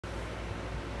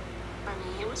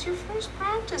Honey, it was your first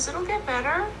practice. It'll get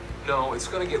better. No, it's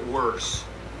gonna get worse.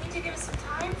 You need to give us some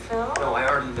time, Phil. No, I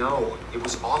already know. It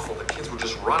was awful. The kids were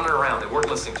just running around. They weren't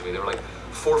listening to me. They were like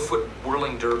 4-foot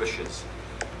whirling dervishes.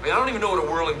 I mean, I don't even know what a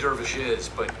whirling dervish is,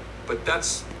 but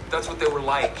that's what they were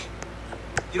like.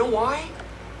 You know why?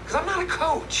 Because I'm not a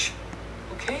coach,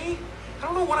 okay? I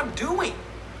don't know what I'm doing.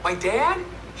 My dad,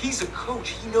 he's a coach.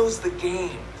 He knows the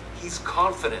game. He's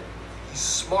confident. He's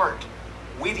smart,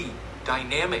 witty,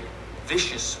 dynamic,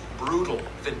 vicious, brutal,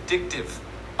 vindictive,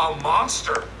 a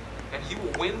monster. And he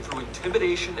will win through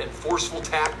intimidation and forceful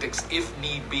tactics if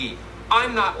need be.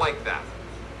 I'm not like that.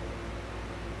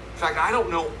 In fact, I don't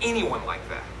know anyone like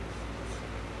that.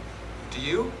 Do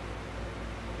you?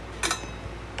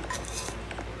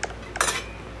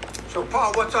 So,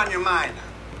 Paul, what's on your mind?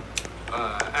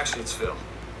 Actually, it's Phil.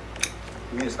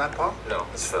 You mean it's not Paul? No,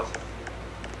 it's Phil.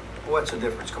 What's the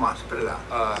difference? Come on, spit it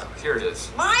out. Here it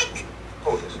is. Mike!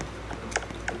 Hold this.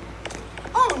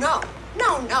 Oh, no.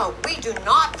 No, we do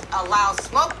not allow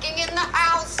smoking in the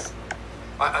house.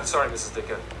 I'm sorry, Mrs.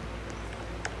 Dickon.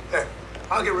 There,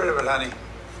 I'll get rid of it, honey.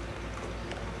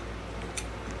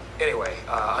 Anyway,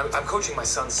 I'm coaching my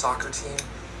son's soccer team,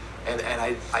 and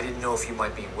I didn't know if you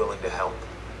might be willing to help.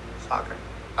 Soccer?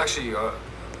 Actually,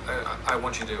 I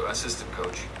want you to assistant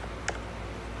coach.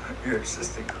 You're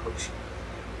assistant coach.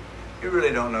 You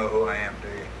really don't know who I am, do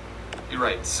you? You're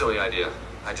right, silly idea.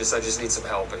 I just need some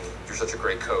help, and you're such a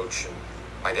great coach, and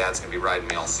my dad's gonna be riding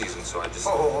me all season, so I just...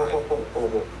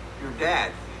 Oh. Your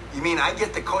dad? You mean I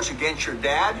get to coach against your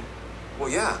dad? Well,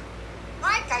 yeah.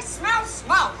 Mike, I smell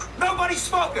smoke. Nobody's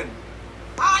smoking!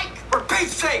 Mike! For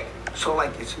Pete's sake! So,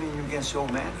 like, it's me and you against the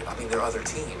old man? I mean, there are other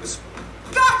teams.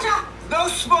 Gotcha! No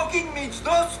smoking means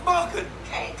no smoking!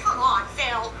 Okay, come on,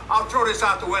 Phil. I'll throw this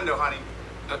out the window, honey.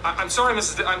 I'm sorry,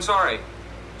 I'm sorry.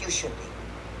 You should be.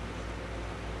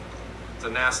 It's a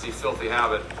nasty, filthy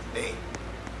habit. Hey,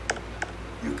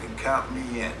 you can count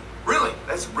me in. Really?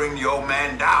 Let's bring the old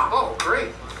man down. Oh,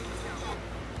 great.